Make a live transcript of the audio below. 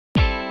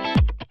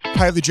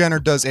Kylie Jenner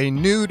does a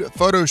nude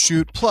photo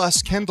shoot,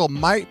 plus Kendall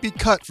might be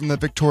cut from the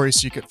Victoria's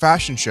Secret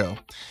fashion show.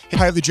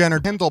 Kylie Jenner,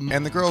 Kendall,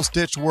 and the girls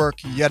ditch work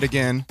yet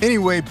again.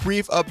 Anyway,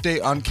 brief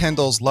update on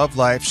Kendall's love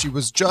life. She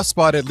was just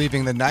spotted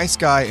leaving the nice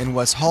guy in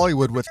West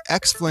Hollywood with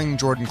ex-fling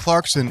Jordan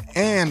Clarkson,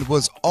 and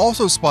was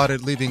also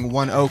spotted leaving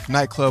One Oak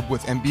nightclub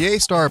with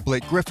NBA star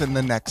Blake Griffin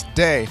the next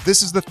day.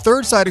 This is the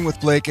third sighting with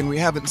Blake, and we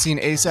haven't seen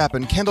ASAP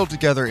and Kendall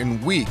together in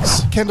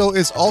weeks. Kendall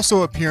is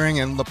also appearing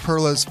in La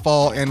Perla's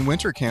fall and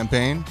winter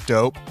campaign.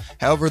 Dope.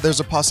 However, there's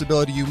a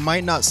possibility you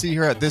might not see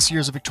her at this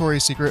year's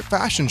Victoria's Secret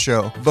fashion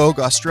show. Vogue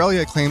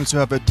Australia claims to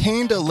have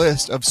obtained a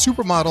list of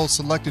supermodels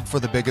selected for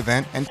the big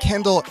event, and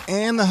Kendall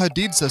and the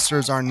Hadid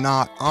sisters are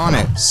not on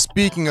it.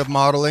 Speaking of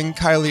modeling,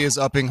 Kylie is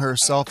upping her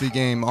selfie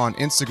game on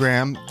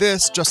Instagram.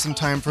 This just in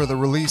time for the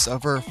release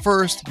of her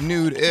first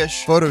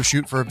nude-ish photo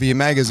shoot for Via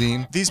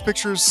magazine. These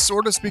pictures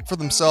sort of speak for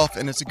themselves,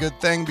 and it's a good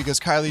thing because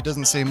Kylie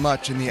doesn't say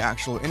much in the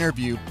actual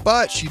interview,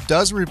 but she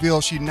does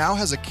reveal she now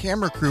has a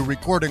camera crew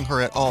recording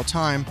her at all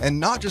time, and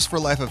not just for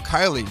Life of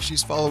Kylie.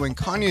 She's following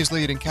Kanye's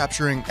lead and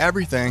capturing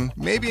everything,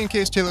 maybe in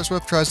case Taylor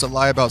Swift tries to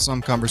lie about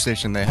some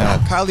conversation they had.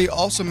 Kylie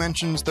also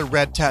mentions the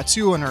red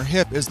tattoo on her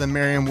hip is the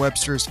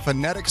Merriam-Webster's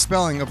phonetic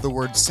spelling of the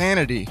word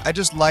sanity. I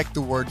just like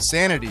the word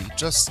sanity.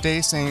 Just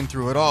stay sane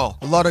through it all.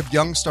 A lot of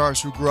young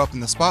stars who grew up in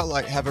the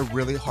spotlight have a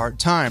really hard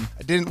time.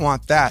 I didn't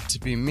want that to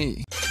be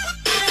me.